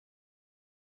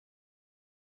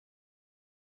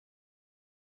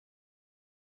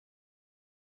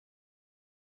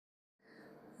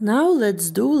Now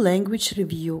let's do language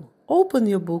review. Open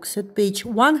your books at page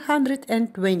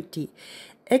 120.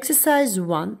 Exercise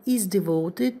 1 is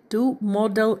devoted to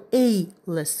Model A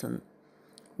lesson.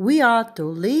 We are to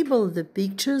label the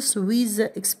pictures with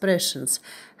the expressions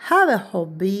have a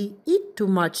hobby, eat too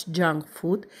much junk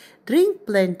food, drink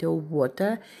plenty of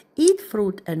water, eat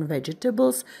fruit and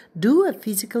vegetables, do a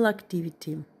physical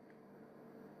activity.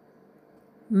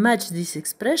 Match these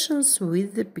expressions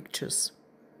with the pictures.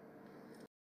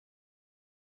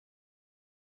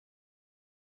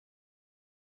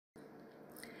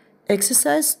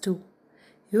 Exercise 2.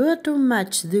 You are to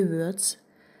match the words.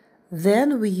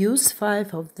 Then we use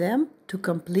 5 of them to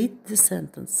complete the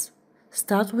sentence.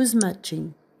 Start with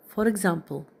matching. For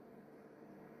example,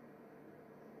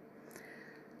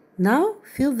 now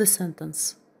fill the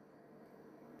sentence.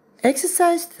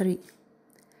 Exercise 3.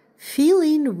 Fill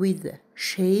in with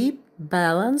shape,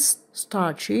 balanced,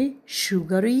 starchy,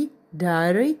 sugary,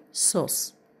 dairy,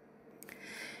 sauce.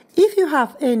 If you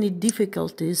have any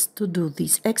difficulties to do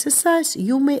this exercise,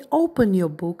 you may open your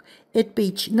book at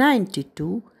page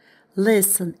 92,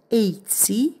 lesson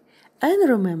 8C, and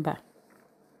remember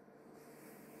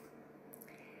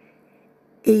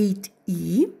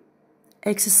 8E,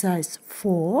 exercise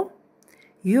 4,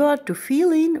 you are to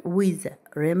fill in with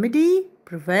remedy,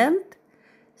 prevent,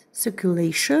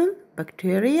 circulation,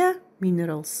 bacteria,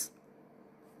 minerals.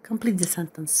 Complete the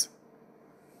sentence.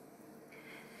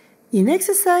 In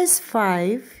exercise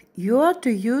 5, you are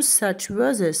to use such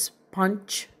words as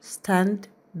punch, stand,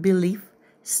 believe,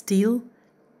 steal,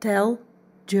 tell,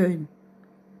 join.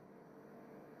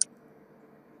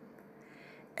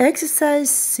 Exercise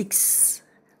 6.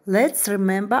 Let's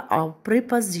remember our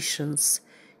prepositions.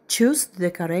 Choose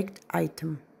the correct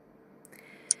item.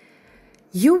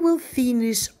 You will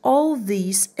finish all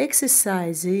these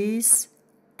exercises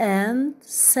and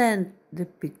send the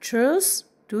pictures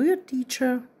to your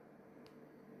teacher.